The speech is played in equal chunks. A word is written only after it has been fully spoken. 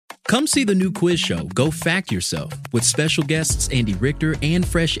Come see the new quiz show, Go Fact Yourself, with special guests Andy Richter and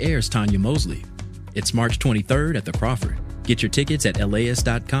Fresh Air's Tanya Mosley. It's March 23rd at the Crawford. Get your tickets at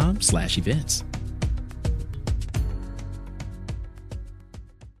las.com/events.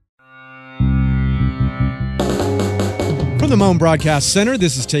 From the Moan Broadcast Center,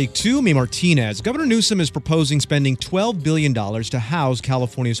 this is Take Two. Me, Martinez. Governor Newsom is proposing spending $12 billion to house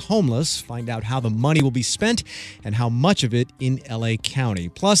California's homeless. Find out how the money will be spent and how much of it in L.A. County.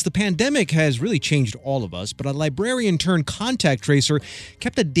 Plus, the pandemic has really changed all of us, but a librarian turned contact tracer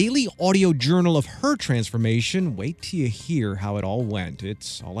kept a daily audio journal of her transformation. Wait till you hear how it all went.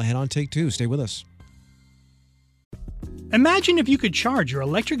 It's all ahead on Take Two. Stay with us. Imagine if you could charge your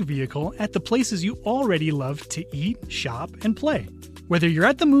electric vehicle at the places you already love to eat, shop, and play. Whether you're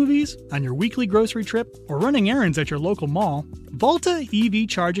at the movies, on your weekly grocery trip, or running errands at your local mall, Volta EV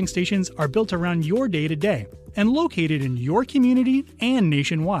charging stations are built around your day-to-day and located in your community and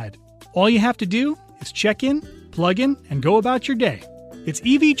nationwide. All you have to do is check in, plug in, and go about your day. It's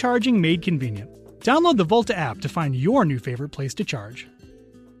EV charging made convenient. Download the Volta app to find your new favorite place to charge.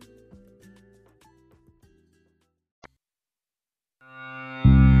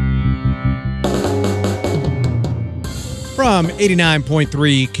 From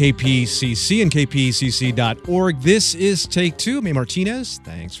 89.3 KPCC and kpcc.org, this is Take Two. May Martinez,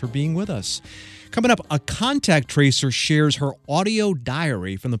 thanks for being with us. Coming up, a contact tracer shares her audio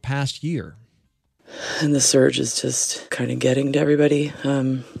diary from the past year. And the surge is just kind of getting to everybody.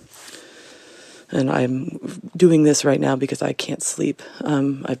 And I'm doing this right now because I can't sleep.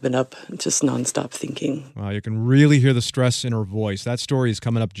 I've been up just nonstop thinking. Wow, you can really hear the stress in her voice. That story is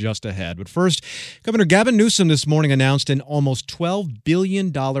coming up just ahead. But first, Governor Gavin Newsom this morning announced an almost $12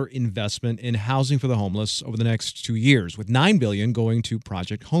 billion investment in housing for the homeless over the next 2 years, with $9 billion going to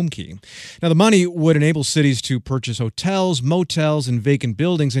Project Homekey. Now, the money would enable cities to purchase hotels, motels, and vacant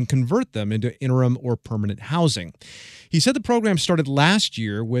buildings and convert them into interim or permanent housing. He said the program started last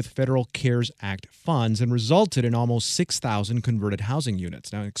year with federal CARES Act funds and resulted in almost 6,000 converted housing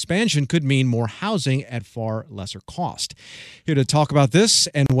units. Now, expansion could mean more housing at far lesser cost. Here to talk about this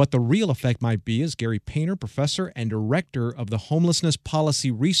and what the real effect might be is Gary Painter, professor and director of the Homelessness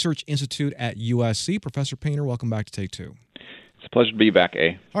Policy Research Institute at USC. Professor Painter, welcome back to Take Two. It's a pleasure to be back,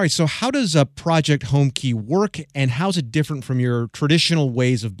 A. All right, so how does Project Homekey work, and how is it different from your traditional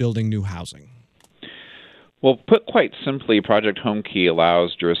ways of building new housing? Well, put quite simply, Project Homekey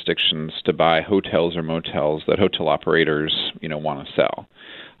allows jurisdictions to buy hotels or motels that hotel operators, want to sell.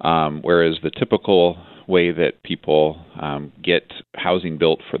 Whereas the typical way that people get housing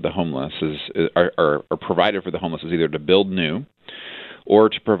built for the homeless or provided for the homeless is either to build new or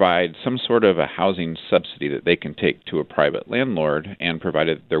to provide some sort of a housing subsidy that they can take to a private landlord, and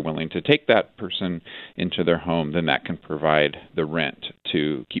provided they're willing to take that person into their home, then that can provide the rent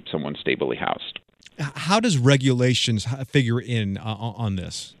to keep someone stably housed. How does regulations figure in on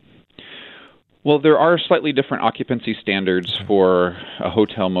this? Well, there are slightly different occupancy standards for a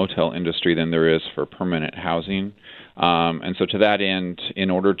hotel-motel industry than there is for permanent housing. And so to that end,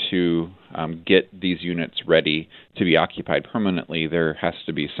 in order to get these units ready to be occupied permanently, there has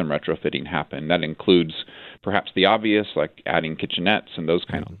to be some retrofitting happen. That includes perhaps the obvious, like adding kitchenettes and those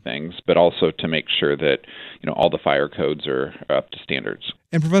kinds of things, but also to make sure that all the fire codes are up to standards.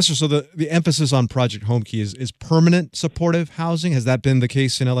 And Professor, so the emphasis on Project Homekey is permanent supportive housing. Has that been the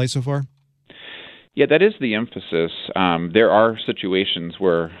case in LA so far? Yeah, that is the emphasis. There are situations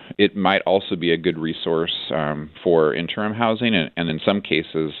where it might also be a good resource for interim housing, and in some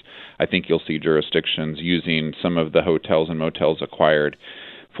cases, I think you'll see jurisdictions using some of the hotels and motels acquired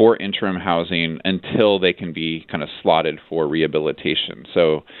for interim housing until they can be kind of slotted for rehabilitation.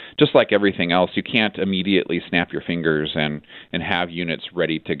 So just like everything else, you can't immediately snap your fingers and have units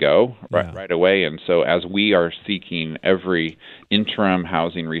ready to go right away. And so as we are seeking every interim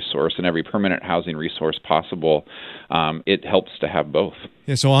housing resource and every permanent housing resource possible, it helps to have both.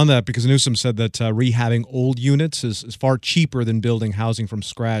 Yeah, so on that, because Newsom said that rehabbing old units is far cheaper than building housing from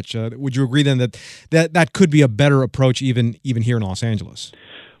scratch, would you agree then that could be a better approach even here in Los Angeles?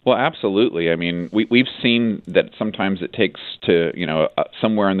 Well, absolutely. I mean, we've seen that sometimes it takes to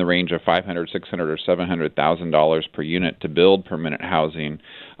somewhere in the range of $500,000, $600,000, or $700,000 per unit to build permanent housing,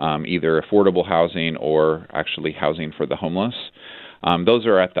 either affordable housing or actually housing for the homeless. Those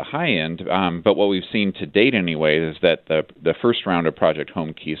are at the high end, but what we've seen to date anyway is that the first round of Project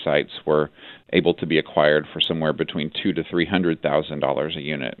Homekey sites were able to be acquired for somewhere between $200,000 to $300,000 a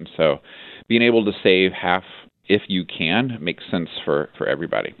unit, and so being able to save half, if you can, makes sense for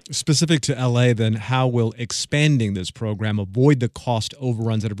everybody. Specific to LA, then, how will expanding this program avoid the cost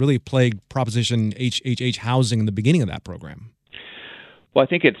overruns that have really plagued Proposition HHH housing in the beginning of that program? Well, I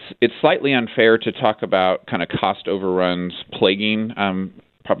think it's slightly unfair to talk about kind of cost overruns plaguing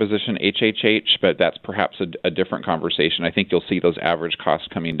Proposition HHH, but that's perhaps a different conversation. I think you'll see those average costs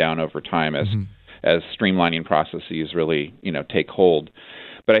coming down over time as streamlining processes really, take hold.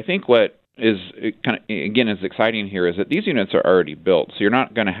 But I think what is kind of, again, is exciting here is that these units are already built, so you're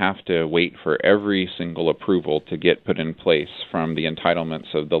not going to have to wait for every single approval to get put in place, from the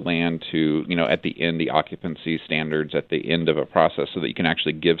entitlements of the land to, at the end, the occupancy standards at the end of a process, so that you can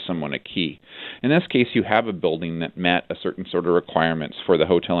actually give someone a key. In this case, you have a building that met a certain sort of requirements for the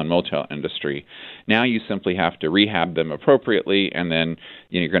hotel and motel industry. Now you simply have to rehab them appropriately, and then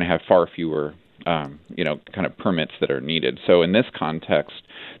you're going to have far fewer kind of permits that are needed. So in this context,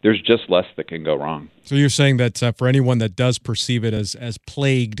 there's just less that can go wrong. So you're saying that for anyone that does perceive it as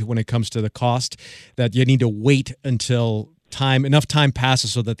plagued when it comes to the cost, that you need to wait until enough time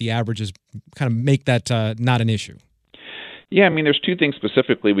passes so that the averages kind of make that not an issue. Yeah, I mean, there's two things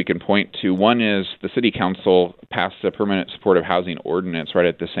specifically we can point to. One is the City Council passed a permanent supportive housing ordinance right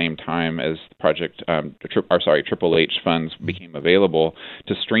at the same time as the project, Triple H funds became available,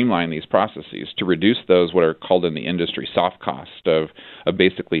 to streamline these processes, to reduce those what are called in the industry soft cost of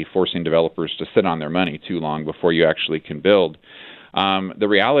basically forcing developers to sit on their money too long before you actually can build. The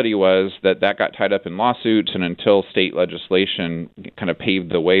reality was that got tied up in lawsuits, and until state legislation kind of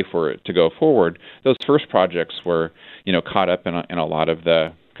paved the way for it to go forward, those first projects were, caught up in a lot of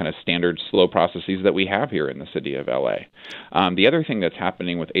the kind of standard slow processes that we have here in the city of LA. The other thing that's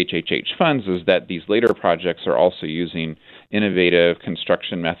happening with HHH funds is that these later projects are also using innovative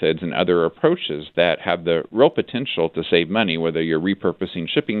construction methods and other approaches that have the real potential to save money, whether you're repurposing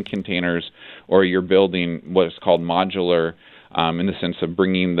shipping containers or you're building what is called modular, in the sense of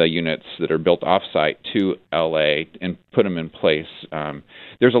bringing the units that are built off-site to LA and put them in place.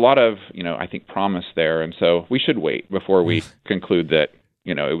 There's a lot of, I think, promise there, and so we should wait before we conclude that,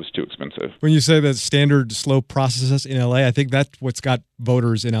 it was too expensive. When you say that standard slow processes in LA, I think that's what's got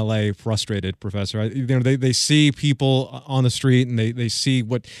voters in LA frustrated, Professor. They see people on the street and they see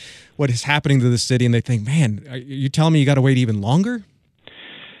what is happening to the city, and they think, man, are you telling me you got to wait even longer?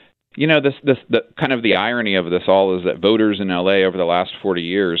 The kind of the irony of this all is that voters in LA over the last 40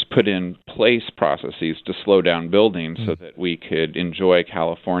 years put in place processes to slow down building so that we could enjoy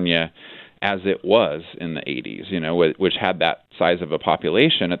California as it was in the 80s, which had that size of a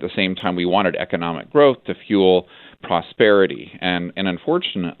population. At the same time, we wanted economic growth to fuel prosperity. And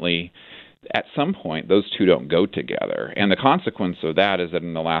unfortunately, at some point, those two don't go together. And the consequence of that is that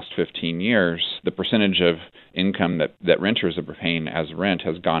in the last 15 years, the percentage of income that renters are paying as rent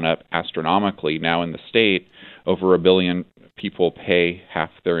has gone up astronomically. Now in the state, over 1 billion people pay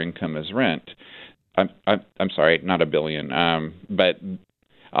half their income as rent. I'm sorry, not 1 billion, but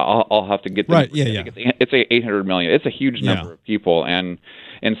I'll have to get the right. Yeah. It's 800 million. It's a huge number of people, and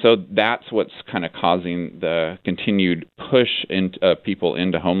so that's what's kind of causing the continued push into people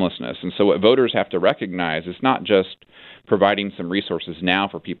into homelessness. And so what voters have to recognize is not just providing some resources now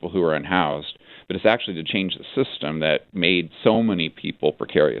for people who are unhoused, but it's actually to change the system that made so many people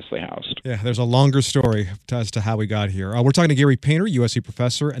precariously housed. Yeah, there's a longer story as to how we got here. We're talking to Gary Painter, USC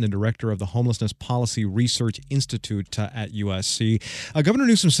professor and the director of the Homelessness Policy Research Institute at USC. Governor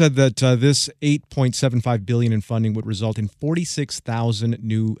Newsom said that this $8.75 billion in funding would result in 46,000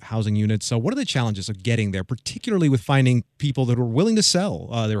 new housing units. So what are the challenges of getting there, particularly with finding people that are willing to sell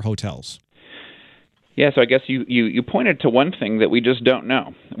their hotels? Yeah, so I guess you pointed to one thing that we just don't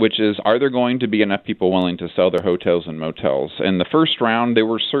know, which is, are there going to be enough people willing to sell their hotels and motels? In the first round, there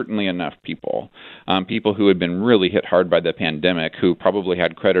were certainly enough people, people who had been really hit hard by the pandemic, who probably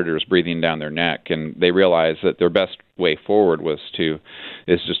had creditors breathing down their neck, and they realized that their best way forward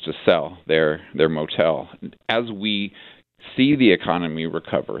is just to sell their motel. As we see the economy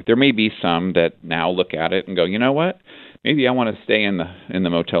recover, there may be some that now look at it and go, you know what? Maybe I want to stay in the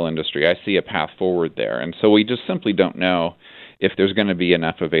motel industry. I see a path forward there. And so we just simply don't know if there's going to be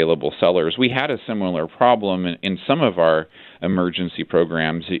enough available sellers. We had a similar problem in some of our emergency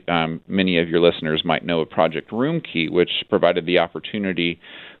programs. Many of your listeners might know of Project Roomkey, which provided the opportunity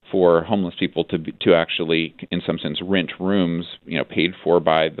for homeless people to actually, in some sense, rent rooms, paid for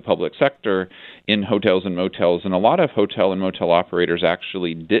by the public sector in hotels and motels. And a lot of hotel and motel operators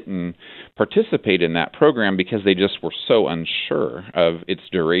actually didn't participate in that program because they just were so unsure of its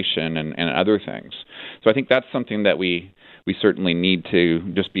duration and other things. So I think that's something that we certainly need to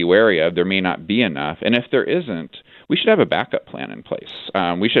just be wary of. There may not be enough. And if there isn't, we should have a backup plan in place.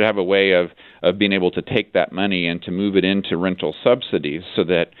 We should have a way of being able to take that money and to move it into rental subsidies so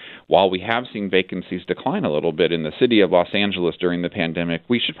that while we have seen vacancies decline a little bit in the city of Los Angeles during the pandemic,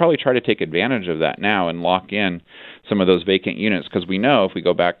 we should probably try to take advantage of that now and lock in some of those vacant units, because we know if we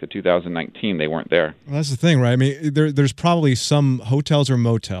go back to 2019, they weren't there. Well, that's the thing, right? I mean, there's probably some hotels or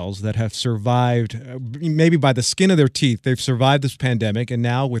motels that have survived, maybe by the skin of their teeth. They've survived this pandemic, and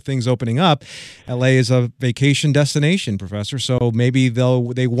now with things opening up, LA is a vacation destination, Professor. So maybe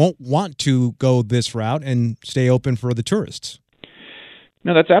they won't want to go this route and stay open for the tourists.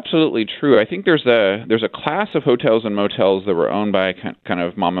 No, that's absolutely true. I think there's a class of hotels and motels that were owned by kind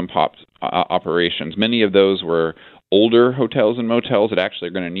of mom and pop operations. Many of those were older hotels and motels that actually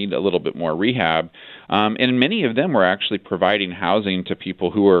are going to need a little bit more rehab. And many of them were actually providing housing to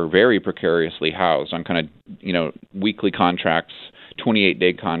people who were very precariously housed on kind of, weekly contracts,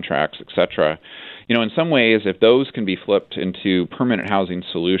 28-day contracts, et cetera. In some ways, if those can be flipped into permanent housing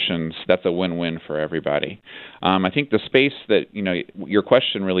solutions, that's a win-win for everybody. I think the space that, your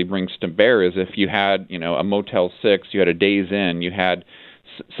question really brings to bear is if you had, a Motel 6, you had a Days Inn, you had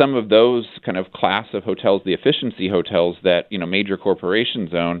some of those kind of class of hotels, the efficiency hotels that, major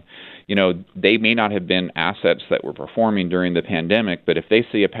corporations own, they may not have been assets that were performing during the pandemic, but if they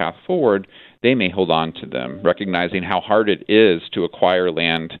see a path forward, they may hold on to them, recognizing how hard it is to acquire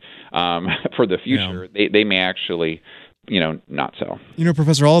land for the future. Yeah. They may actually, not sell.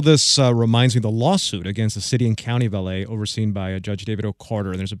 Professor, all of this reminds me of the lawsuit against the city and county of LA overseen by Judge David O'Carter.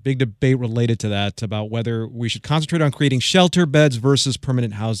 And there's a big debate related to that about whether we should concentrate on creating shelter beds versus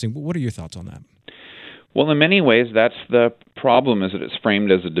permanent housing. What are your thoughts on that? Well, in many ways, that's the problem, is that it's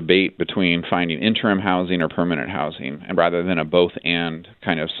framed as a debate between finding interim housing or permanent housing, and rather than a both-and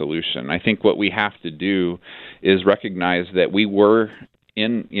kind of solution. I think what we have to do is recognize that we were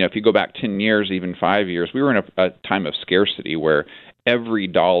in, if you go back 10 years, even 5 years, we were in a time of scarcity where every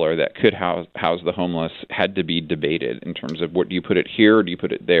dollar that could house the homeless had to be debated in terms of, what do you put it here, or do you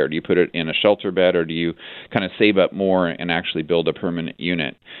put it there? Do you put it in a shelter bed, or do you kind of save up more and actually build a permanent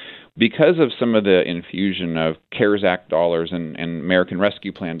unit? Because of some of the infusion of CARES Act dollars and American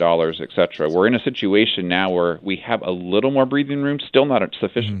Rescue Plan dollars, et cetera, we're in a situation now where we have a little more breathing room, still not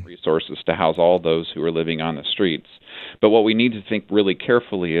sufficient resources to house all those who are living on the streets. But what we need to think really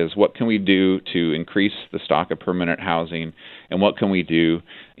carefully is, what can we do to increase the stock of permanent housing, and what can we do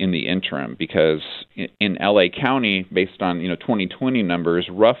in the interim? Because in LA County, based on 2020 numbers,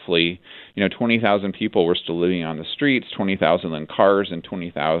 roughly 20,000 people were still living on the streets, 20,000 in cars, and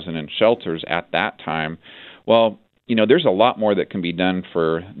 20,000 in shelters at that time. Well, there's a lot more that can be done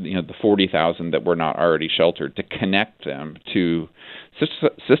for the 40,000 that were not already sheltered, to connect them to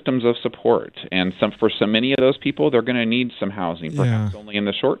systems of support. And for so many of those people, they're going to need some housing, perhaps only in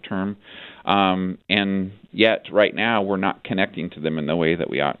the short term. And yet, right now, we're not connecting to them in the way that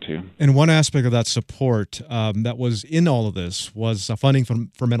we ought to. And one aspect of that support that was in all of this was funding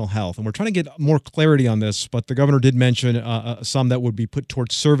for mental health. And we're trying to get more clarity on this, but the governor did mention some that would be put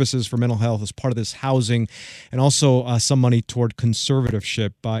towards services for mental health as part of this housing, and also some money toward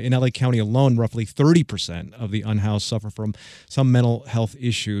conservatorship. In LA County alone, roughly 30% of the unhoused suffer from some mental health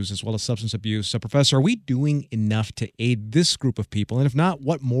issues as well as substance abuse. So, Professor, are we doing enough to aid this group of people? And if not,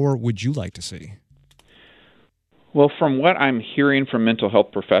 what more would you like to see? Well, from what I'm hearing from mental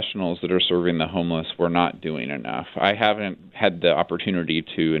health professionals that are serving the homeless, we're not doing enough. I haven't had the opportunity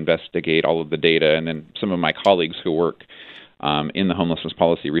to investigate all of the data, and then some of my colleagues who work in the Homelessness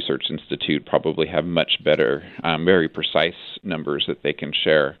Policy Research Institute probably have much better, very precise numbers that they can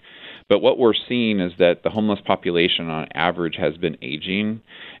share. But what we're seeing is that the homeless population on average has been aging,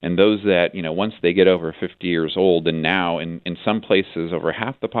 and those that, once they get over 50 years old, and now in some places over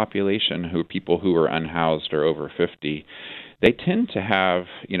half the population who are people who are unhoused are over 50, they tend to have,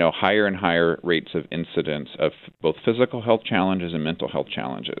 higher and higher rates of incidence of both physical health challenges and mental health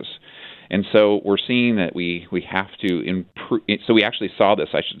challenges. And so we're seeing that we have to improve. So we actually saw this,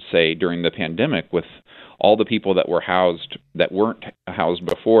 I should say, during the pandemic with all the people that were housed that weren't housed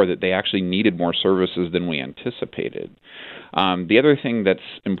before, that they actually needed more services than we anticipated. The other thing that's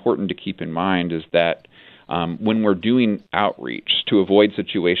important to keep in mind is that when we're doing outreach to avoid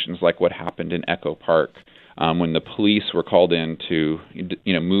situations like what happened in Echo Park, when the police were called in to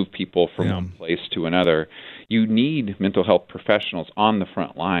move people from one place to another, you need mental health professionals on the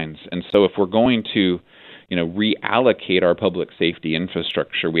front lines. And so if we're going to reallocate our public safety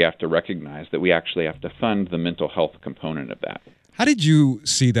infrastructure, we have to recognize that we actually have to fund the mental health component of that. How did you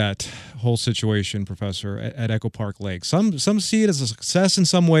see that whole situation, Professor, at Echo Park Lake? Some see it as a success in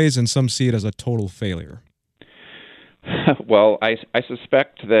some ways, and some see it as a total failure. Well, I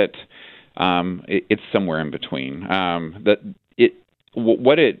suspect that it's somewhere in between.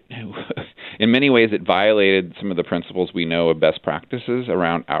 in many ways, it violated some of the principles we know of best practices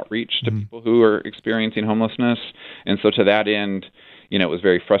around outreach to people who are experiencing homelessness. And so to that end, it was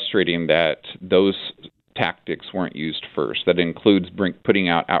very frustrating that those tactics weren't used first. That includes putting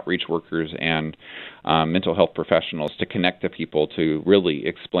out outreach workers and mental health professionals to connect to people to really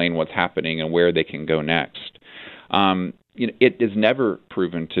explain what's happening and where they can go next. It is never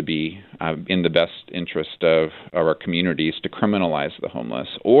proven to be in the best interest of our communities to criminalize the homeless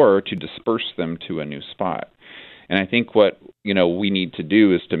or to disperse them to a new spot. And I think what we need to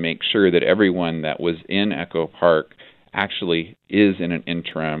do is to make sure that everyone that was in Echo Park actually is in an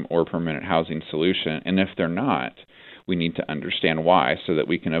interim or permanent housing solution. And if they're not, we need to understand why so that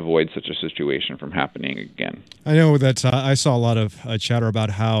we can avoid such a situation from happening again. I know that I saw a lot of chatter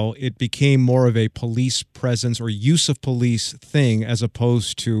about how it became more of a police presence or use of police thing as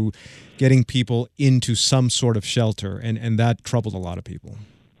opposed to getting people into some sort of shelter, and that troubled a lot of people.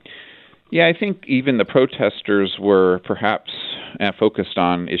 Yeah, I think even the protesters were perhaps focused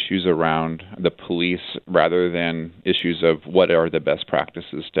on issues around the police rather than issues of what are the best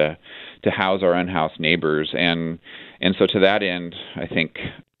practices to house our unhoused neighbors. And so to that end, I think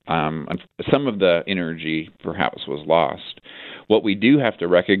some of the energy perhaps was lost. What we do have to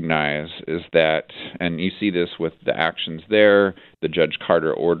recognize is that, and you see this with the actions there, the Judge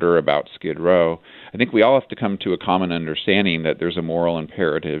Carter order about Skid Row, I think we all have to come to a common understanding that there's a moral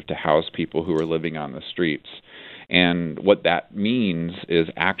imperative to house people who are living on the streets. And what that means is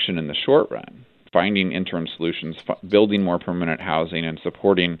action in the short run, finding interim solutions, building more permanent housing, and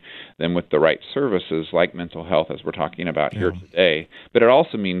supporting them with the right services like mental health, as we're talking about here today. But it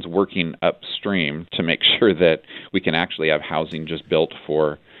also means working upstream to make sure that we can actually have housing just built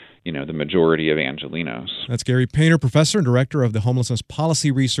for the majority of Angelenos. That's Gary Painter, professor and director of the Homelessness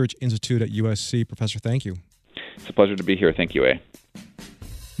Policy Research Institute at USC. Professor, thank you. It's a pleasure to be here. Thank you, A.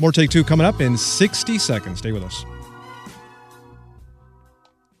 More Take Two coming up in 60 seconds. Stay with us.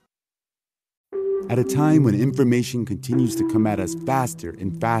 At a time when information continues to come at us faster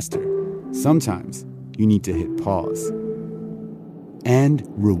and faster, sometimes you need to hit pause and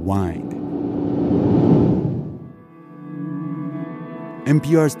rewind.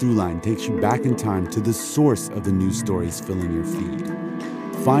 NPR's Throughline takes you back in time to the source of the news stories filling your feed.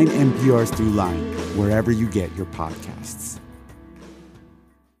 Find NPR's Throughline wherever you get your podcasts.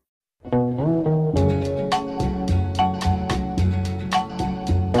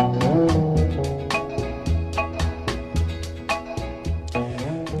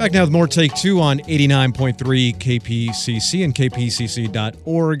 Back now with more Take Two on 89.3 KPCC and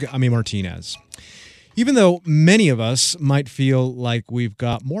kpcc.org. I'm A. Martinez. Even though many of us might feel like we've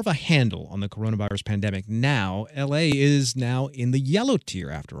got more of a handle on the coronavirus pandemic now, LA is now in the yellow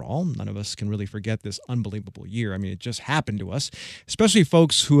tier after all. None of us can really forget this unbelievable year. I mean, it just happened to us, especially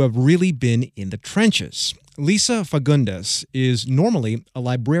folks who have really been in the trenches. Lisa Fagundes is normally a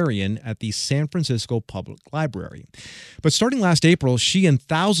librarian at the San Francisco Public Library. But starting last April, she and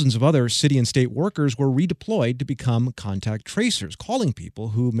thousands of other city and state workers were redeployed to become contact tracers, calling people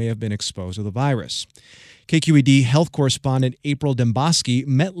who may have been exposed to the virus. KQED health correspondent April Dembosky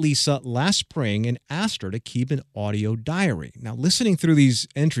met Lisa last spring and asked her to keep an audio diary. Now, listening through these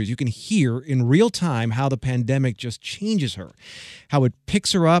entries, you can hear in real time how the pandemic just changes her, how it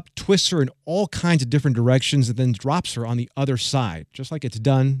picks her up, twists her in all kinds of different directions, and then drops her on the other side, just like it's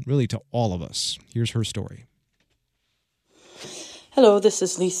done really to all of us. Here's her story. Hello, this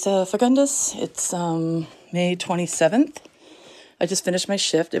is Lisa Fagundes. It's May 27th. I just finished my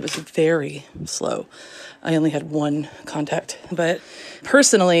shift. It was very slow. I only had one contact. But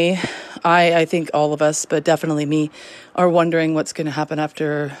personally, I think all of us, but definitely me, are wondering what's going to happen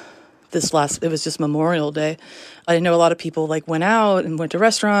after this it was just Memorial Day. I know a lot of people went out and went to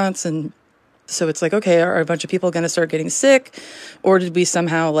restaurants. And so it's okay, are a bunch of people going to start getting sick? Or did we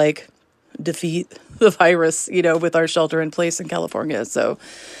somehow defeat the virus, with our shelter in place in California? So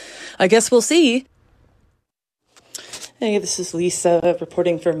I guess we'll see. Hey, this is Lisa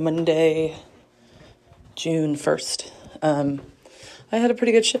reporting for Monday, June 1st. I had a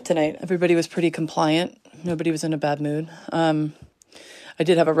pretty good shift tonight. Everybody was pretty compliant. Nobody was in a bad mood. I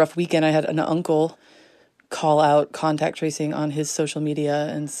did have a rough weekend. I had an uncle call out contact tracing on his social media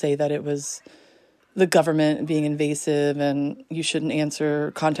and say that it was the government being invasive and you shouldn't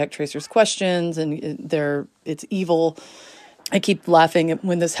answer contact tracers' questions and it's evil. I keep laughing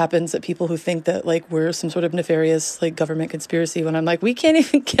when this happens at people who think that we're some sort of nefarious government conspiracy when I'm we can't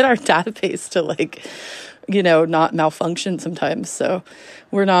even get our database to not malfunction sometimes. So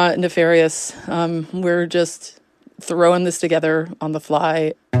we're not nefarious. We're just throwing this together on the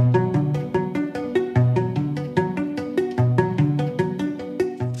fly.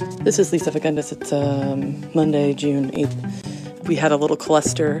 This is Lisa Fagundes. It's Monday, June 8th. We had a little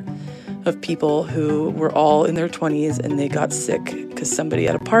cluster of people who were all in their 20s and they got sick because somebody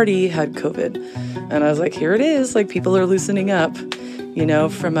at a party had COVID. And I was like, here it is. Like, people are loosening up, you know,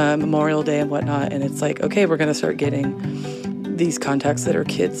 from Memorial Day and whatnot. And it's like, okay, we're going to start getting these contacts that are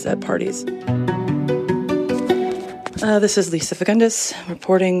kids at parties. This is Lisa Fagundes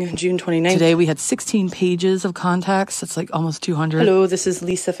reporting June 29th. Today we had 16 pages of contacts. That's like almost 200. Hello, this is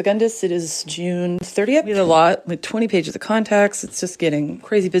Lisa Fagundes. It is June 30th. We had a lot, like 20 pages of contacts. It's just getting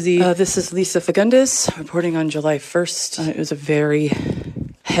crazy busy. This is Lisa Fagundes reporting on July 1st. It was a very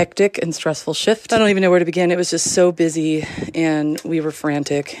hectic and stressful shift. I don't even know where to begin. It was just so busy and we were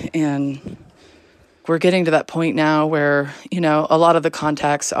frantic, and we're getting to that point now where, you know, a lot of the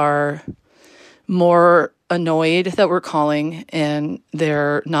contacts are more annoyed that we're calling and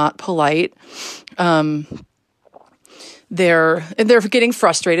they're not polite. They're getting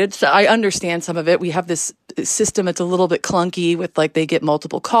frustrated. So I understand some of it. We have this system that's a little bit clunky with, like, they get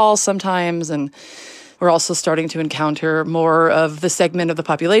multiple calls sometimes, and we're also starting to encounter more of the segment of the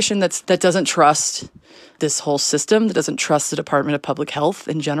population that doesn't trust this whole system, that doesn't trust the Department of Public Health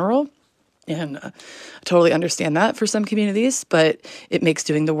in general. And I totally understand that for some communities, but it makes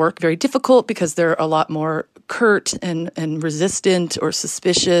doing the work very difficult because they're a lot more curt and resistant or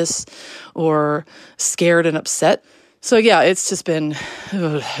suspicious or scared and upset. So yeah, it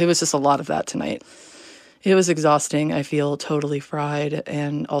was just a lot of that tonight. It was exhausting. I feel totally fried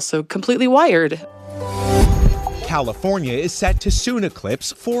and also completely wired. California is set to soon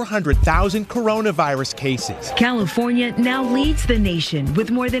eclipse 400,000 coronavirus cases. California now leads the nation with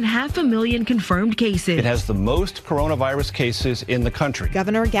more than 500,000 confirmed cases. It has the most coronavirus cases in the country.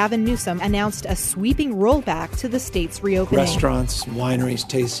 Governor Gavin Newsom announced a sweeping rollback to the state's reopening. Restaurants, wineries,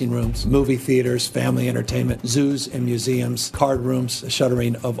 tasting rooms, movie theaters, family entertainment, zoos and museums, card rooms,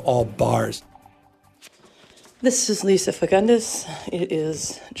 shuttering of all bars. This is Lisa Fagundes. It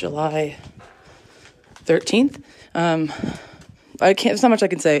is July 13th. There's not much I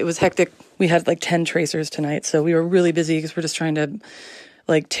can say. It was hectic. We had like 10 tracers tonight, so we were really busy because we're just trying to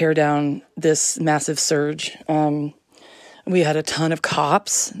like tear down this massive surge. We had a ton of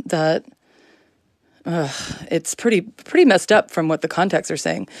cops that it's pretty messed up from what the contacts are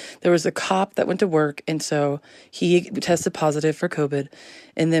saying. There was a cop that went to work, and so he tested positive for COVID,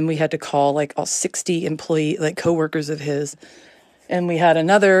 and then we had to call like all 60 coworkers of his. And we had a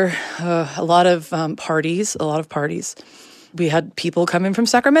lot of parties. We had people come in from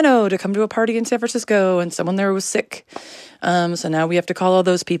Sacramento to come to a party in San Francisco, and someone there was sick. So now we have to call all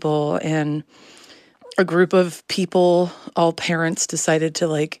those people. And a group of people, all parents, decided to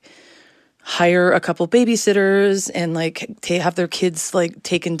like hire a couple babysitters and like have their kids like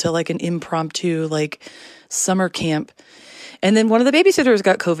taken to like an impromptu like summer camp. And then one of the babysitters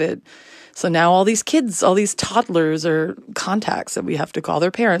got COVID. So now all these kids, all these toddlers are contacts that we have to call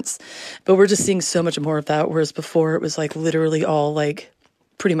their parents. But we're just seeing so much more of that, whereas before it was like literally all like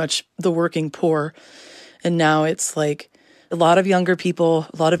pretty much the working poor. And now it's like a lot of younger people,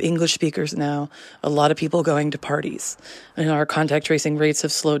 a lot of English speakers now, a lot of people going to parties. And our contact tracing rates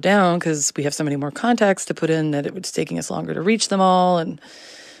have slowed down because we have so many more contacts to put in that it's taking us longer to reach them all. And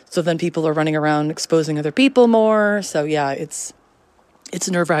so then people are running around exposing other people more. So yeah, it's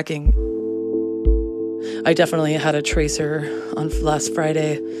nerve-wracking. I definitely had a tracer on last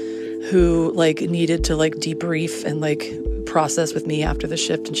Friday who like needed to like debrief and like process with me after the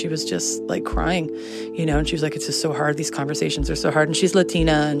shift, and she was just like crying, you know, and she was like, it's just so hard. These conversations are so hard. And she's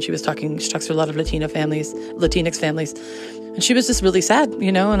Latina, and she talks to a lot of Latinx families. And she was just really sad,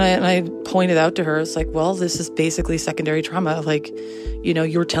 you know, and I pointed out to her, it's like, well, this is basically secondary trauma. Like, you know,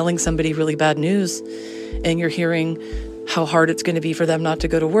 you're telling somebody really bad news and you're hearing how hard it's going to be for them not to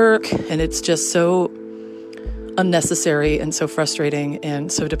go to work. And it's just so unnecessary and so frustrating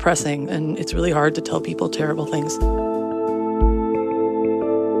and so depressing. And it's really hard to tell people terrible things.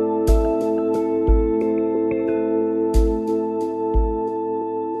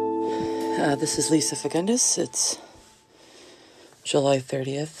 This is Lisa Fagundes. It's July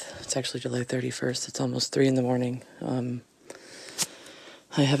 30th. It's actually July 31st. It's almost 3 a.m.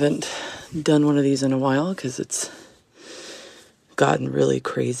 I haven't done one of these in a while because it's gotten really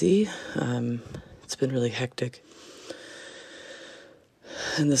crazy. It's been really hectic.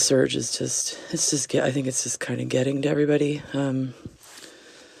 And the surge is I think it's just kind of getting to everybody.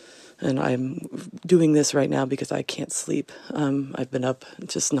 And I'm doing this right now because I can't sleep. I've been up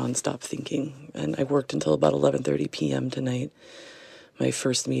just nonstop thinking. And I worked until about 11:30 p.m. tonight. My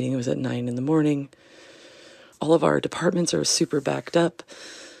first meeting was at 9 a.m. All of our departments are super backed up.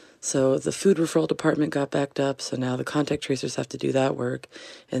 So the food referral department got backed up, so now the contact tracers have to do that work.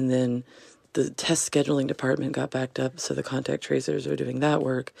 And then the test scheduling department got backed up, so the contact tracers are doing that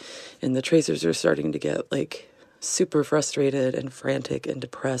work. And the tracers are starting to get like super frustrated and frantic and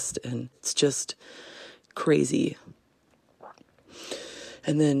depressed, and it's just crazy.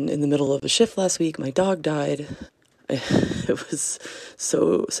 And then in the middle of a shift last week, my dog died. It was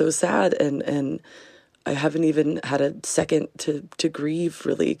so sad, and I haven't even had a second to grieve,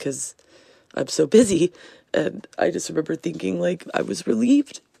 really, because I'm so busy. And I just remember thinking, like, I was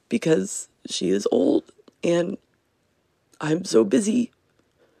relieved because she is old and I'm so busy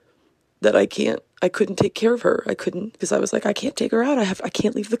that I couldn't take care of her. I couldn't, because I was like, I can't take her out. I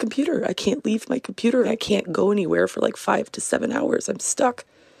can't leave the computer. I can't leave my computer. I can't go anywhere for like 5 to 7 hours. I'm stuck.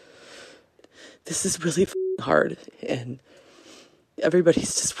 This is really hard, and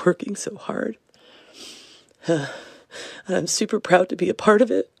everybody's just working so hard. And I'm super proud to be a part of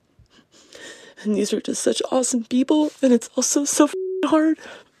it. And these are just such awesome people, and it's also so hard.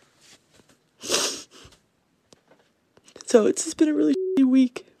 So it's just been a really shitty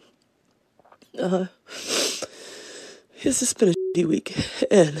week. It's just been a shitty week,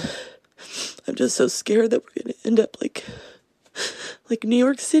 and I'm just so scared that we're gonna end up like New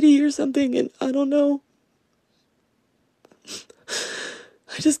York City or something, and I don't know.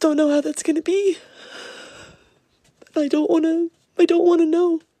 I just don't know how that's gonna be. I don't wanna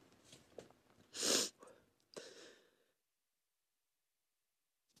know.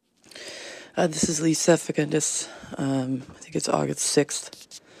 This is Lisa Fagundis. I think it's August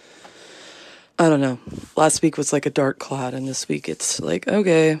 6th. I don't know. Last week was like a dark cloud, and this week it's like,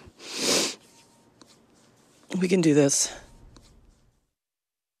 okay, we can do this.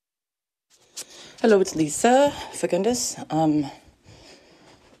 Hello, it's Lisa Fagundis.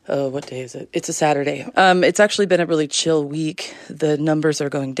 What day is it? It's a Saturday. It's actually been a really chill week. The numbers are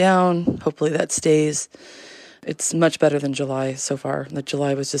going down. Hopefully that stays. It's much better than July so far. Like,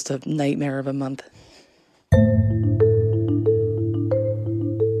 July was just a nightmare of a month.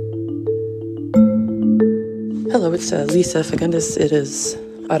 Hello, it's Lisa Fagundis. It is,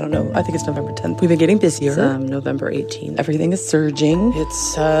 I don't know, I think it's November 10th. We've been getting busier. It's November 18th. Everything is surging.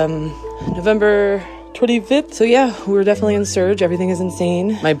 It's November 25th. So yeah, we're definitely in surge. Everything is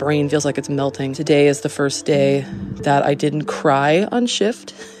insane. My brain feels like it's melting. Today is the first day that I didn't cry on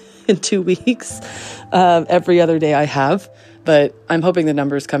shift in 2 weeks. Every other day I have. But I'm hoping the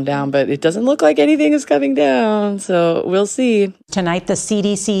numbers come down, but it doesn't look like anything is coming down. So we'll see. Tonight, the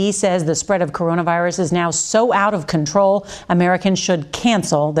CDC says the spread of coronavirus is now so out of control, Americans should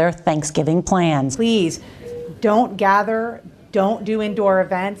cancel their Thanksgiving plans. Please don't gather. Don't do indoor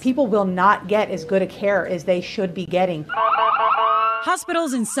events. People will not get as good a care as they should be getting.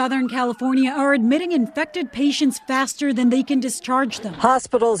 Hospitals in Southern California are admitting infected patients faster than they can discharge them.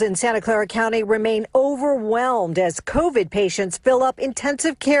 Hospitals in Santa Clara County remain overwhelmed as COVID patients fill up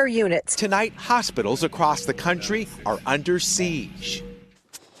intensive care units. Tonight, hospitals across the country are under siege.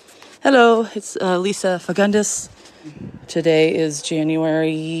 Hello, it's Lisa Fagundis. Today is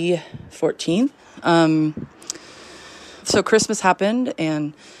January 14th. So Christmas happened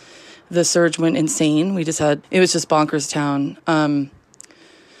and the surge went insane. It was just bonkers town.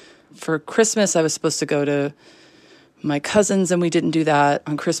 For Christmas, I was supposed to go to my cousins, and we didn't do that.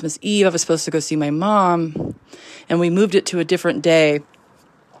 On Christmas Eve, I was supposed to go see my mom, and we moved it to a different day.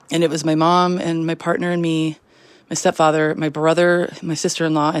 And it was my mom and my partner and me, my stepfather, my brother, my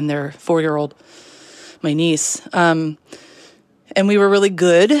sister-in-law, and their 4-year-old, my niece. And we were really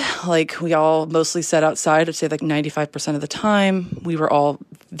good. Like, we all mostly sat outside, I'd say like 95% of the time. We were all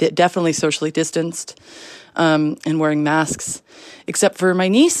definitely socially distanced and wearing masks, except for my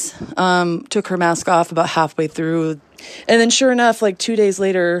niece. Took her mask off about halfway through. And then sure enough, like 2 days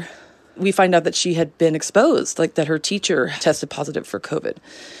later, we find out that she had been exposed, like that her teacher tested positive for COVID.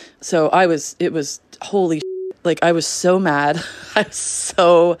 So it was holy shit. Like, I was so mad. I was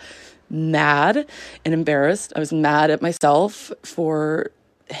so mad and embarrassed. I was mad at myself for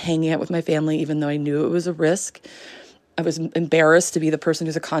hanging out with my family, even though I knew it was a risk. I was embarrassed to be the person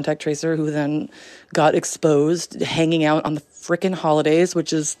who's a contact tracer who then got exposed hanging out on the frickin' holidays,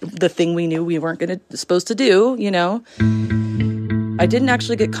 which is the thing we knew we weren't supposed to do, you know? I didn't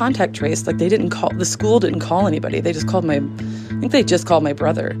actually get contact traced. Like, the school didn't call anybody. They just called I think they just called my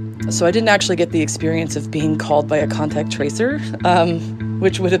brother. So I didn't actually get the experience of being called by a contact tracer,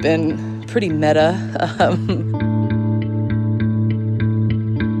 which would have been pretty meta.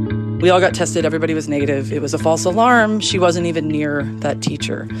 We all got tested. Everybody was negative. It was a false alarm. She wasn't even near that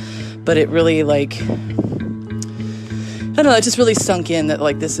teacher. But it really, like, I don't know, it just really sunk in that,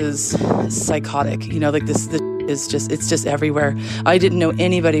 like, this is psychotic. You know, like, the it's just everywhere. I didn't know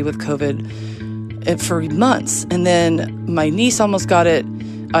anybody with COVID for months. And then my niece almost got it.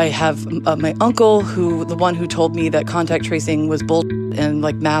 I have my uncle, the one who told me that contact tracing was bullshit and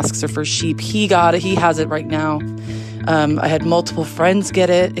like masks are for sheep. He got it. He has it right now. I had multiple friends get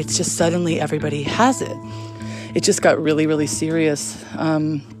it. It's just suddenly everybody has it. It just got really, really serious.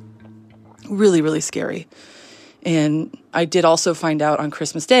 Really, really scary. And I did also find out on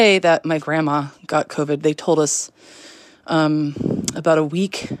Christmas Day that my grandma got COVID. They told us about a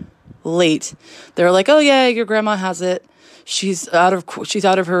week late. They were like, "Oh yeah, your grandma has it. She's out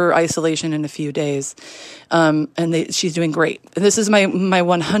of her isolation in a few days, and she's doing great." And this is my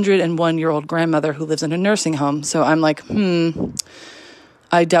 101-year-old grandmother who lives in a nursing home. So I'm like,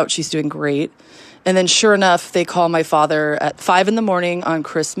 I doubt she's doing great. And then sure enough, they call my father at 5 a.m. on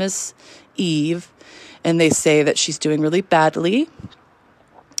Christmas Eve, and they say that she's doing really badly.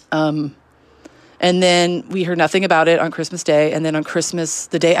 And then we heard nothing about it on Christmas Day. And then on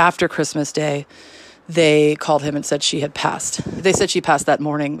the day after Christmas Day, they called him and said she had passed. They said she passed that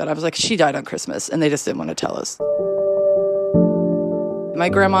morning, but I was like, she died on Christmas, and they just didn't want to tell us. My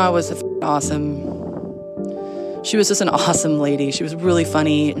grandma was awesome. She was just an awesome lady. She was really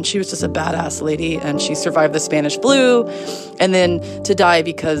funny, and she was just a badass lady, and she survived the Spanish flu, and then to die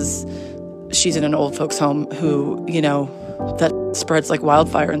because she's in an old folks home who, that spreads like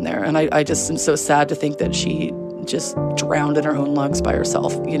wildfire in there. And I just am so sad to think that she just drowned in her own lungs by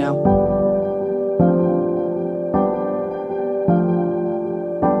herself,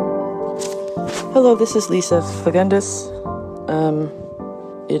 Hello, this is Lisa Fagundes.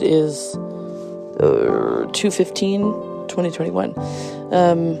 It is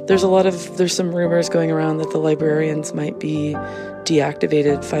 2/15/2021. There's some rumors going around that the librarians might be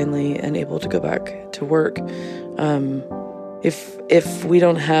deactivated finally and able to go back to work. If we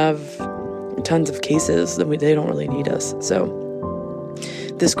don't have tons of cases, then they don't really need us. So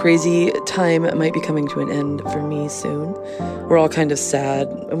this crazy time might be coming to an end for me soon. We're all kind of sad,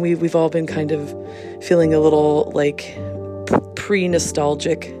 and we've all been kind of feeling a little like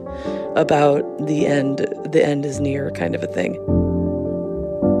pre-nostalgic about the end. The end is near, kind of a thing.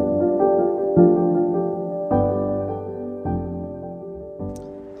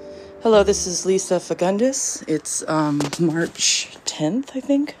 Hello, this is Lisa Fagundes. It's March 10th, I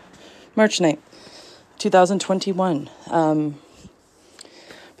think. March 9th, 2021.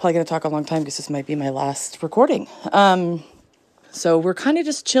 Probably going to talk a long time because this might be my last recording. So we're kind of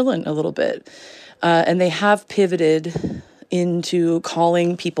just chilling a little bit. And they have pivoted into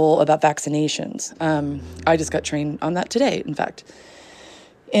calling people about vaccinations. I just got trained on that today, in fact.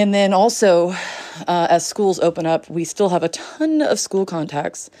 And then also, as schools open up, we still have a ton of school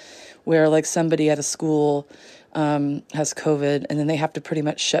contacts where like somebody at a school has COVID, and then they have to pretty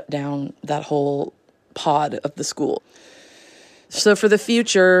much shut down that whole pod of the school. So for the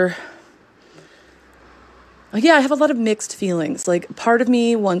future, I have a lot of mixed feelings. Like, part of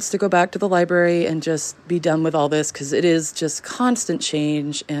me wants to go back to the library and just be done with all this because it is just constant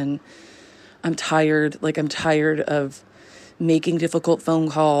change, and I'm tired. Like, I'm tired of making difficult phone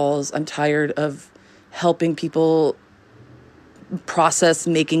calls. I'm tired of helping people process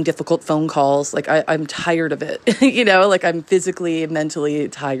making difficult phone calls. Like, I'm tired of it, like I'm physically and mentally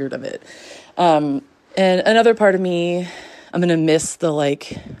tired of it. And another part of me, I'm going to miss the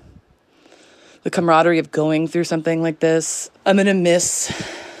camaraderie of going through something like this. I'm going to miss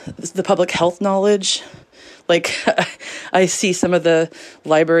the public health knowledge. Like, I see some of the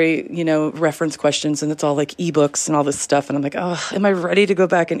library, reference questions, and it's all like ebooks and all this stuff. And I'm like, oh, am I ready to go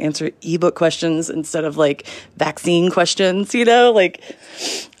back and answer ebook questions instead of like vaccine questions? Like,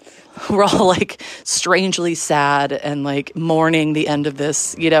 we're all like strangely sad and like mourning the end of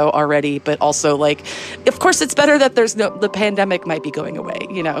this, already. But also, like, of course, it's better that the pandemic might be going away,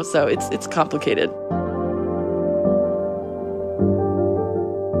 so it's complicated.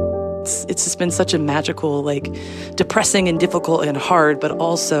 It's just been such a magical, like, depressing and difficult and hard, but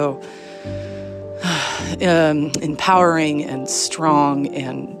also empowering and strong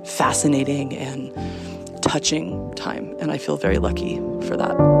and fascinating and touching time. And I feel very lucky for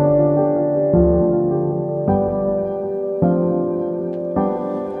that.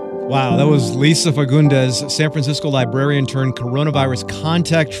 Wow, that was Lisa Fagundes, San Francisco librarian turned coronavirus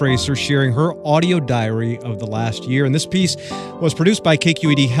contact tracer, sharing her audio diary of the last year. And this piece was produced by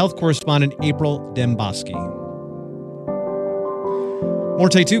KQED health correspondent April Dembosky. More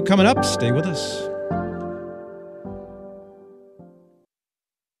Take Two coming up. Stay with us.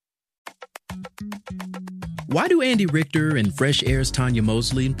 Why do Andy Richter and Fresh Air's Tanya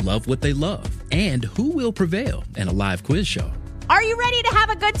Mosley love what they love? And who will prevail in a live quiz show? Are you ready to have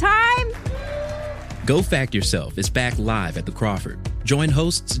a good time? Go Fact Yourself is back live at the Crawford. Join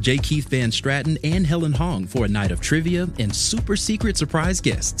hosts J. Keith Van Stratton and Helen Hong for a night of trivia and super secret surprise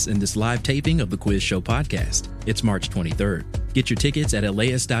guests in this live taping of the Quiz Show podcast. It's March 23rd. Get your tickets at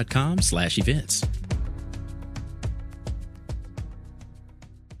LAist.com/events.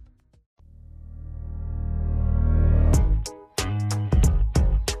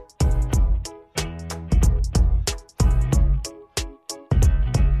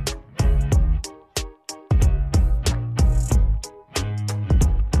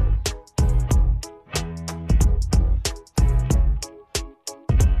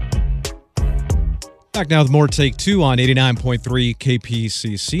 Back now with more Take Two on 89.3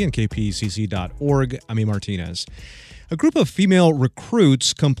 KPCC and kpcc.org. I'm E. Martinez. A group of female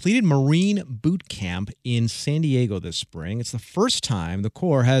recruits completed Marine boot camp in San Diego this spring. It's the first time the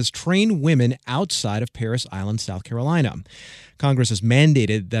Corps has trained women outside of Parris Island, South Carolina. Congress has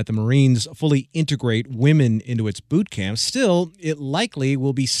mandated that the Marines fully integrate women into its boot camp. Still, it likely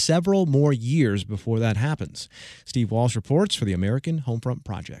will be several more years before that happens. Steve Walsh reports for the American Homefront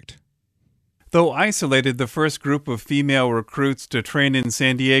Project. Though isolated, the first group of female recruits to train in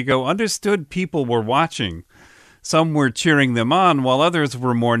San Diego understood people were watching. Some were cheering them on, while others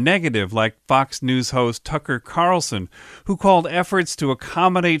were more negative, like Fox News host Tucker Carlson, who called efforts to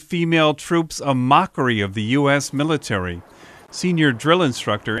accommodate female troops a mockery of the U.S. military. Senior drill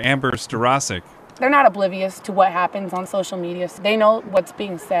instructor Amber Starosik. They're not oblivious to what happens on social media. They know what's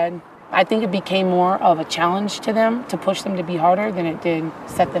being said. I think it became more of a challenge to them to push them to be harder than it did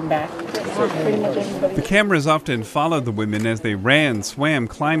set them back. The cameras often followed the women as they ran, swam,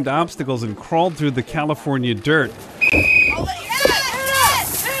 climbed obstacles, and crawled through the California dirt.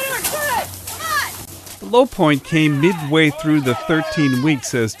 The low point came midway through the 13 weeks,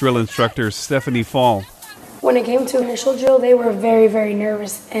 says drill instructor Stephanie Fall. When it came to initial drill, they were very, very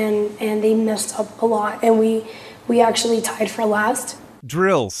nervous, and they messed up a lot, and we actually tied for last.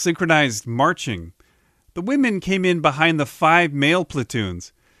 Drill, synchronized marching. The women came in behind the 5 male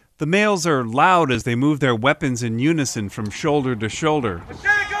platoons. The males are loud as they move their weapons in unison from shoulder to shoulder.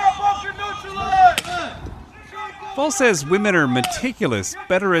 Fall says women are meticulous,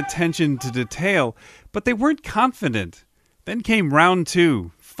 better attention to detail, but they weren't confident. Then came round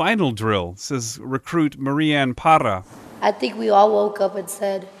 2, final drill, says recruit Marianne Parra. I think we all woke up and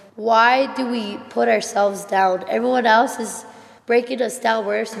said, why do we put ourselves down? Everyone else is breaking us down.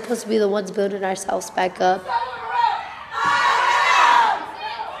 We're supposed to be the ones building ourselves back up.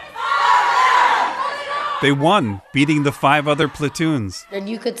 They won, beating the 5 other platoons. And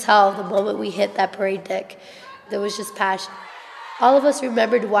you could tell the moment we hit that parade deck, there was just passion. All of us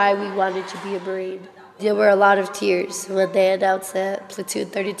remembered why we wanted to be a Marine. There were a lot of tears when they announced that Platoon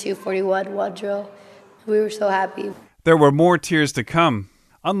 3241 won drill. We were so happy. There were more tears to come.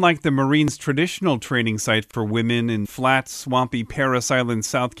 Unlike the Marines' traditional training site for women in flat, swampy Parris Island,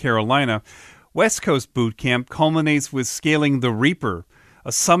 South Carolina, West Coast Boot Camp culminates with scaling the Reaper,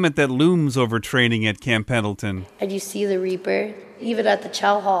 a summit that looms over training at Camp Pendleton. And you see the Reaper, even at the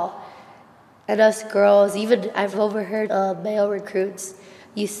chow hall. And us girls, even I've overheard male recruits,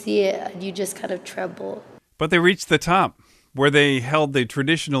 you see it and you just kind of tremble. But they reached the top, where they held the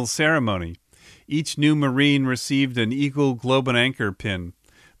traditional ceremony. Each new Marine received an Eagle Globe and Anchor pin,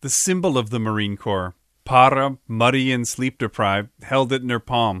 the symbol of the Marine Corps. Parra, muddy and sleep-deprived, held it in her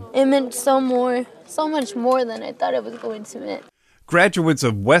palm. It meant so much more than I thought it was going to mean. Graduates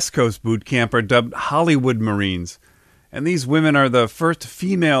of West Coast Boot Camp are dubbed Hollywood Marines, and these women are the first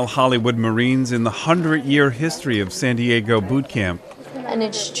female Hollywood Marines in the 100-year history of San Diego Boot Camp. And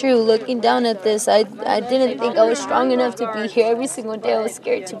it's true, looking down at this, I didn't think I was strong enough to be here. Every single day I was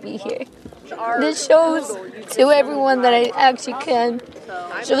scared to be here. This shows to everyone that I actually can.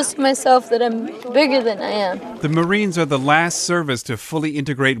 It shows to myself that I'm bigger than I am. The Marines are the last service to fully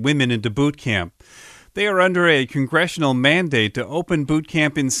integrate women into boot camp. They are under a congressional mandate to open boot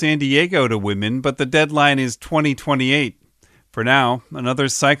camp in San Diego to women, but the deadline is 2028. For now, another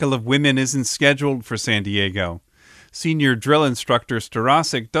cycle of women isn't scheduled for San Diego. Senior drill instructor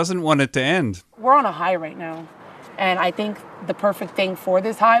Starosik doesn't want it to end. We're on a high right now, and I think the perfect thing for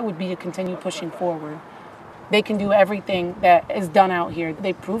this high would be to continue pushing forward. They can do everything that is done out here.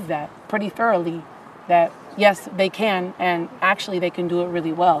 They prove that pretty thoroughly, that yes, they can, and actually they can do it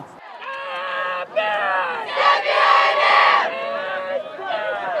really well.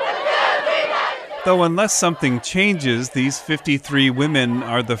 Though unless something changes, these 53 women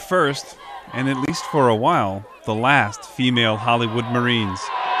are the first, and at least for a while, the last female Hollywood Marines.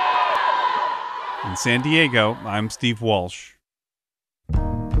 In San Diego, I'm Steve Walsh.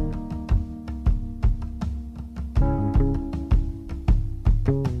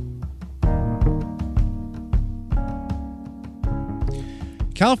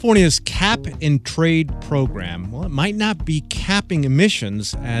 California's cap and trade program, well, it might not be capping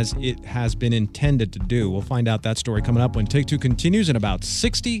emissions as it has been intended to do. We'll find out that story coming up when Take Two continues in about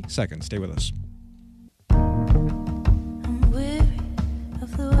 60 seconds. Stay with us.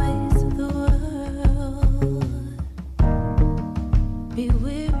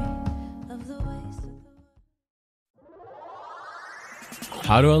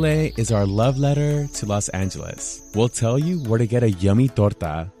 How to LA is our love letter to Los Angeles. We'll tell you where to get a yummy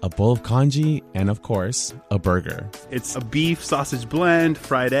torta, a bowl of congee, and of course, a burger. It's a beef sausage blend,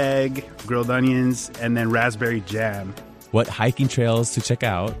 fried egg, grilled onions, and then raspberry jam. What hiking trails to check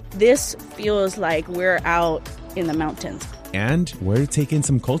out. This feels like we're out in the mountains. And where to take in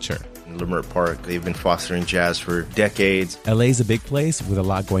some culture. Leimert Park, they've been fostering jazz for decades. LA's a big place with a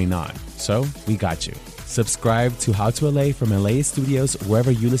lot going on, so we got you. Subscribe to How to LA from LA Studios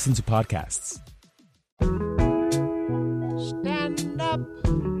wherever you listen to podcasts. Stand up.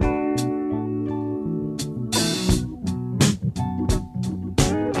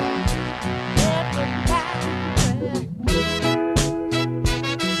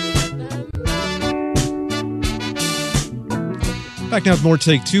 Back now with more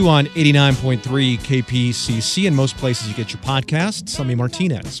Take Two on 89.3 KPCC and most places you get your podcasts. I'm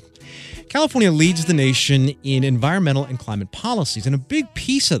Martinez. California leads the nation in environmental and climate policies, and a big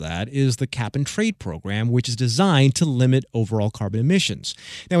piece of that is the Cap and Trade program, which is designed to limit overall carbon emissions.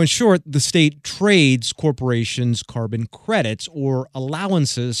 Now, in short, the state trades corporations carbon credits or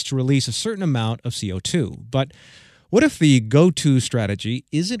allowances to release a certain amount of CO2. But what if the go-to strategy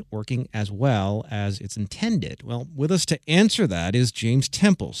isn't working as well as it's intended? Well, with us to answer that is James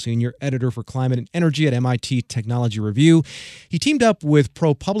Temple, Senior Editor for Climate and Energy at MIT Technology Review. He teamed up with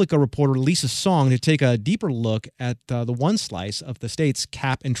ProPublica reporter Lisa Song to take a deeper look at the one slice of the state's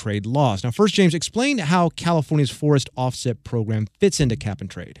cap and trade laws. Now, first, James, explain how California's forest offset program fits into cap and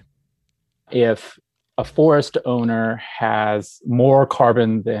trade. If a forest owner has more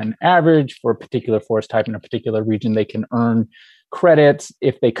carbon than average for a particular forest type in a particular region, they can earn credits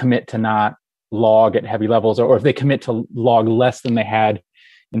if they commit to not log at heavy levels, or if they commit to log less than they had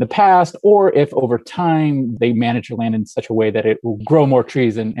in the past, or if over time they manage the land in such a way that it will grow more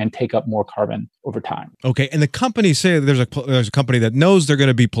trees and take up more carbon over time. Okay, and the companies say there's a company that knows they're going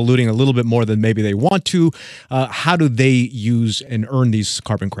to be polluting a little bit more than maybe they want to. How do they use and earn these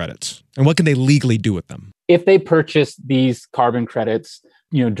carbon credits? And what can they legally do with them? If they purchase these carbon credits,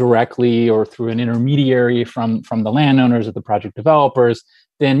 directly or through an intermediary from the landowners or the project developers,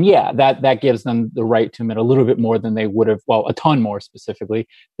 then yeah, that gives them the right to emit a little bit more than they would have, well, a ton more specifically,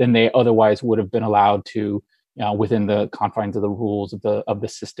 than they otherwise would have been allowed to within the confines of the rules of the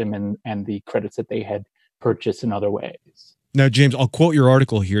system and the credits that they had purchased in other ways. Now, James, I'll quote your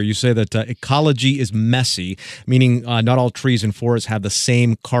article here. You say that ecology is messy, meaning not all trees and forests have the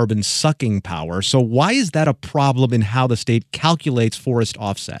same carbon sucking power. So why is that a problem in how the state calculates forest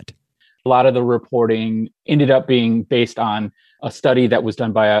offset? A lot of the reporting ended up being based on a study that was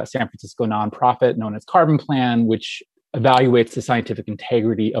done by a San Francisco nonprofit known as Carbon Plan, which evaluates the scientific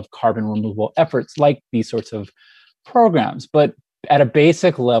integrity of carbon removal efforts like these sorts of programs. But at a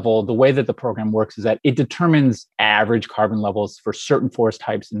basic level, the way that the program works is that it determines average carbon levels for certain forest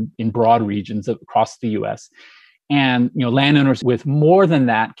types in broad regions across the U.S. And landowners with more than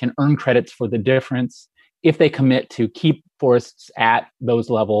that can earn credits for the difference if they commit to keep forests at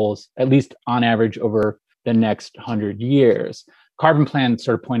those levels, at least on average over the next 100 years. Carbon Plan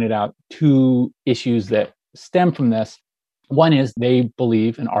sort of pointed out two issues that stem from this. One is they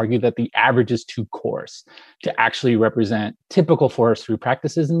believe and argue that the average is too coarse to actually represent typical forestry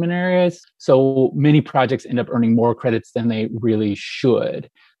practices in many areas. So many projects end up earning more credits than they really should.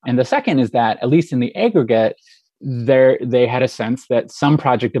 And the second is that, at least in the aggregate, they had a sense that some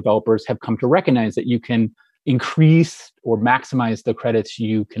project developers have come to recognize that you can increase or maximize the credits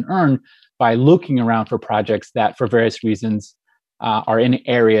you can earn by looking around for projects that, for various reasons, are in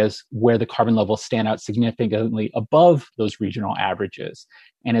areas where the carbon levels stand out significantly above those regional averages.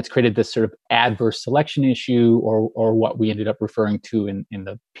 And it's created this sort of adverse selection issue, or what we ended up referring to in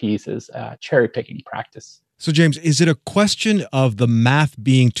the piece as cherry picking practice. So, James, is it a question of the math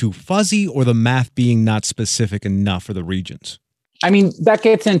being too fuzzy or the math being not specific enough for the regions? I mean, that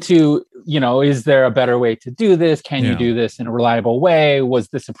gets into, is there a better way to do this? Can you do this in a reliable way? Was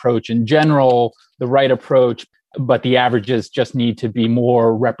this approach in general the right approach? But the averages just need to be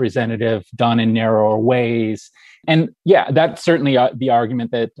more representative, done in narrower ways. And yeah, that's certainly the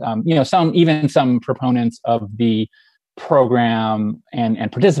argument that, some proponents of the program and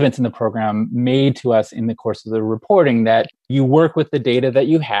participants in the program made to us in the course of the reporting, that you work with the data that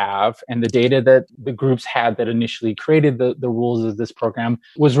you have, and the data that the groups had that initially created the rules of this program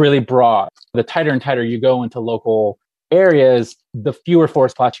was really broad. The tighter and tighter you go into local areas, the fewer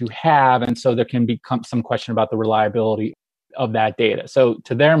forest plots you have, and so there can become some question about the reliability of that data. So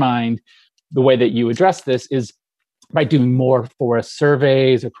to their mind, the way that you address this is by doing more forest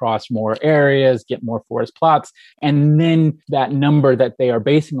surveys across more areas, get more forest plots, and then that number that they are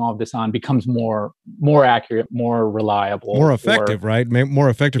basing all of this on becomes more accurate, more reliable. More effective, right? More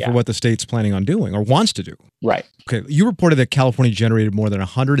effective for what the state's planning on doing or wants to do. Right. Okay. You reported that California generated more than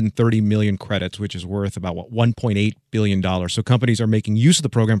 130 million credits, which is worth about $1.8 billion. So companies are making use of the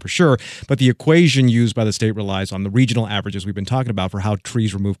program for sure, but the equation used by the state relies on the regional averages we've been talking about for how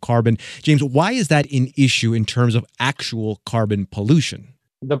trees remove carbon. James, why is that an issue in terms of actual carbon pollution?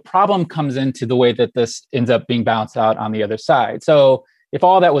 The problem comes into the way that this ends up being balanced out on the other side. So if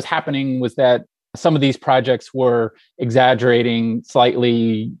all that was happening was that some of these projects were exaggerating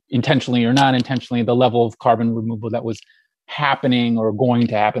slightly, intentionally or not intentionally, the level of carbon removal that was happening or going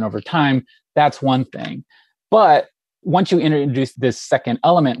to happen over time, that's one thing. But once you introduce this second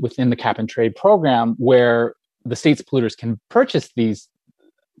element within the cap and trade program, where the state's polluters can purchase these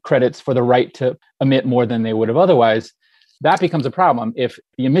credits for the right to emit more than they would have otherwise, that becomes a problem. If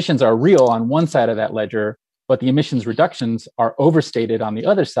the emissions are real on one side of that ledger, but the emissions reductions are overstated on the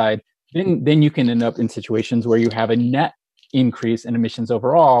other side, then you can end up in situations where you have a net increase in emissions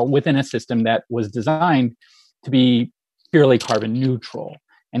overall within a system that was designed to be purely carbon neutral.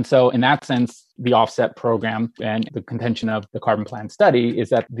 And so in that sense, the offset program and the contention of the carbon plan study is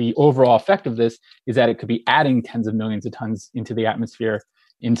that the overall effect of this is that it could be adding tens of millions of tons into the atmosphere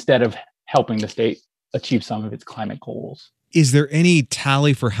instead of helping the state achieve some of its climate goals. Is there any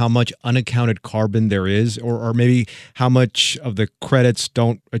tally for how much unaccounted carbon there is, or maybe how much of the credits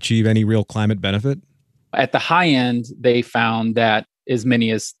don't achieve any real climate benefit? At the high end, they found that as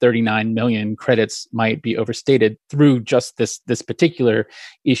many as 39 million credits might be overstated through just this particular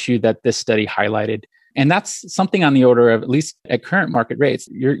issue that this study highlighted. And that's something on the order of, at least at current market rates,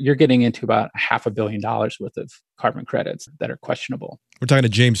 you're getting into about $500 million worth of carbon credits that are questionable. We're talking to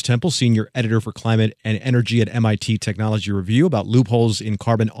James Temple, Senior Editor for Climate and Energy at MIT Technology Review, about loopholes in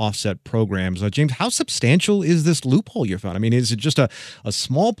carbon offset programs. James, how substantial is this loophole you found? I mean, is it just a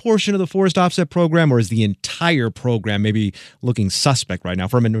small portion of the forest offset program, or is the entire program maybe looking suspect right now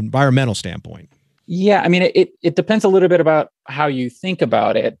from an environmental standpoint? Yeah, I mean, it depends a little bit about how you think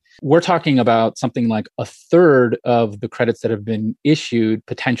about it. We're talking about something like a third of the credits that have been issued,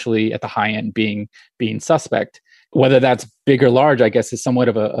 potentially at the high end being suspect. Whether that's big or large, I guess, is somewhat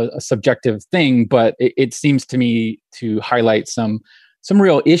of a subjective thing, but it seems to me to highlight some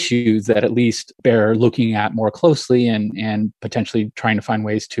real issues that at least bear looking at more closely and potentially trying to find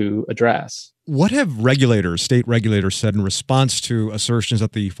ways to address. What have state regulators said in response to assertions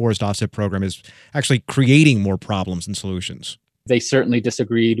that the forest offset program is actually creating more problems than solutions? They certainly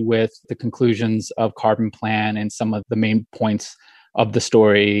disagreed with the conclusions of Carbon Plan and some of the main points of the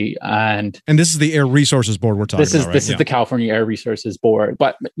story. And this is the Air Resources Board we're talking about, right? This is the California Air Resources Board.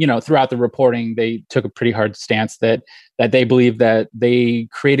 But, throughout the reporting, they took a pretty hard stance that they believe that they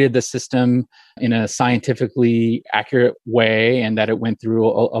created the system in a scientifically accurate way, and that it went through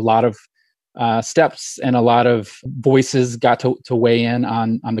a lot of steps, and a lot of voices got to weigh in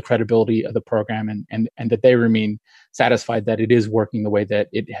on the credibility of the program, and that they remain satisfied that it is working the way that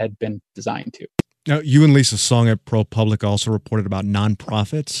it had been designed to. Now, you and Lisa Song at ProPublica also reported about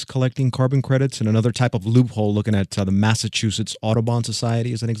nonprofits collecting carbon credits and another type of loophole, looking at the Massachusetts Audubon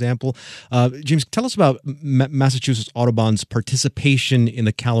Society as an example. James, tell us about Massachusetts Audubon's participation in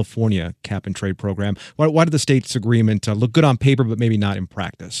the California cap and trade program. Why did the state's agreement look good on paper but maybe not in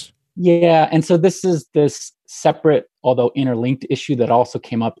practice? Yeah, and so this is this separate, although interlinked issue that also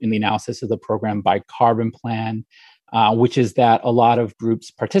came up in the analysis of the program by Carbon Plan, which is that a lot of groups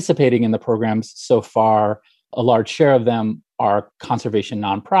participating in the programs so far, a large share of them are conservation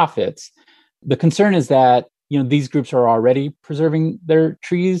nonprofits. The concern is that these groups are already preserving their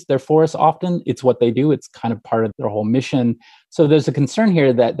trees, their forests often. It's what they do. It's kind of part of their whole mission. So there's a concern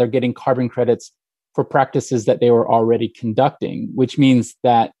here that they're getting carbon credits for practices that they were already conducting, which means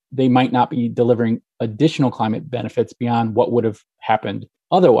that they might not be delivering additional climate benefits beyond what would have happened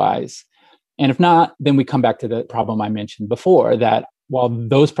otherwise. And if not, then we come back to the problem I mentioned before, that while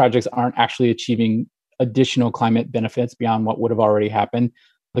those projects aren't actually achieving additional climate benefits beyond what would have already happened,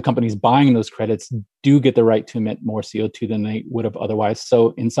 the companies buying those credits do get the right to emit more CO2 than they would have otherwise.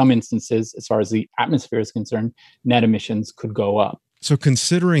 So in some instances, as far as the atmosphere is concerned, net emissions could go up. So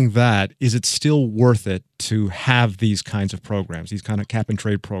considering that, is it still worth it to have these kinds of programs, these kind of cap and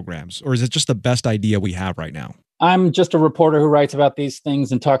trade programs? Or is it just the best idea we have right now? I'm just a reporter who writes about these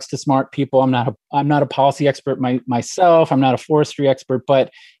things and talks to smart people. I'm not a policy expert myself. I'm not a forestry expert,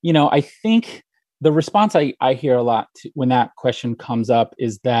 but I think the response I hear a lot when that question comes up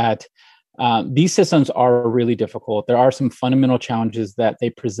is that these systems are really difficult. There are some fundamental challenges that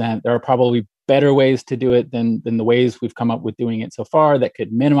they present. There are probably better ways to do it than the ways we've come up with doing it so far that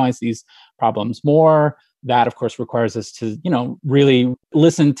could minimize these problems more. That, of course, requires us to, really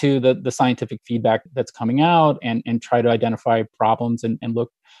listen to the scientific feedback that's coming out and try to identify problems and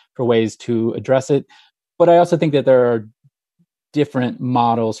look for ways to address it. But I also think that there are different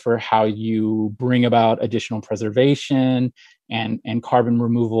models for how you bring about additional preservation and carbon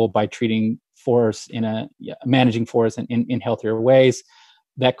removal by treating forests managing forests in healthier ways.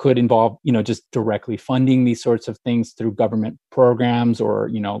 That could involve, just directly funding these sorts of things through government programs or,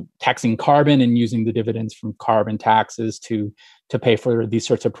 taxing carbon and using the dividends from carbon taxes to pay for these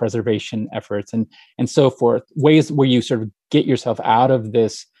sorts of preservation efforts and so forth. Ways where you sort of get yourself out of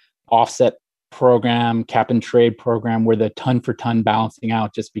this offset program, cap and trade program, where the ton for ton balancing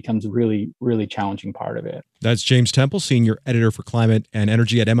out just becomes really, really challenging part of it. That's James Temple, Senior Editor for Climate and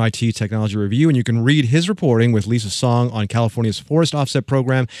Energy at MIT Technology Review. And you can read his reporting with Lisa Song on California's Forest Offset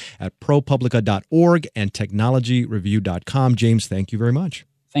Program at ProPublica.org and TechnologyReview.com. James, thank you very much.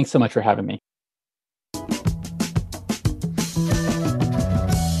 Thanks so much for having me.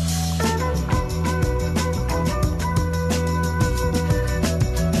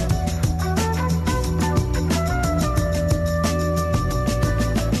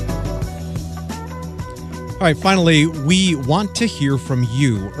 All right, finally, we want to hear from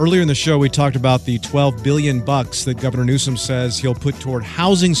you. Earlier in the show, we talked about the $12 billion that Governor Newsom says he'll put toward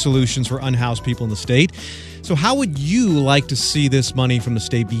housing solutions for unhoused people in the state. So how would you like to see this money from the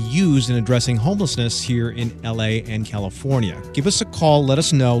state be used in addressing homelessness here in LA and California? Give us a call. Let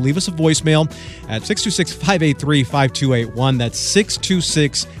us know. Leave us a voicemail at 626-583-5281. That's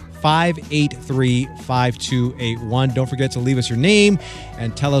 626-583-5281. Don't forget to leave us your name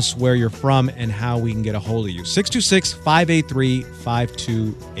and tell us where you're from and how we can get a hold of you.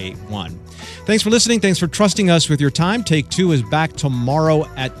 626-583-5281. Thanks for listening. Thanks for trusting us with your time. Take Two is back tomorrow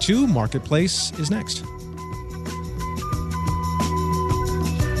at 2. Marketplace is next.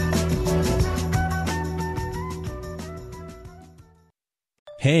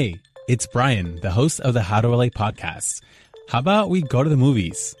 Hey, it's Brian, the host of the How to LA podcast. How about we go to the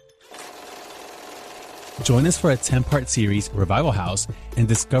movies? Join us for a 10-part series, Revival House, and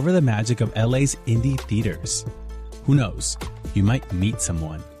discover the magic of LA's indie theaters. Who knows? You might meet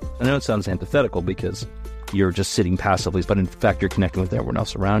someone. I know it sounds antithetical because you're just sitting passively, but in fact, you're connecting with everyone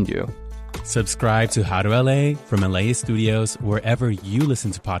else around you. Subscribe to How to LA from LA Studios wherever you listen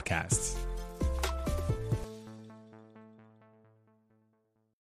to podcasts.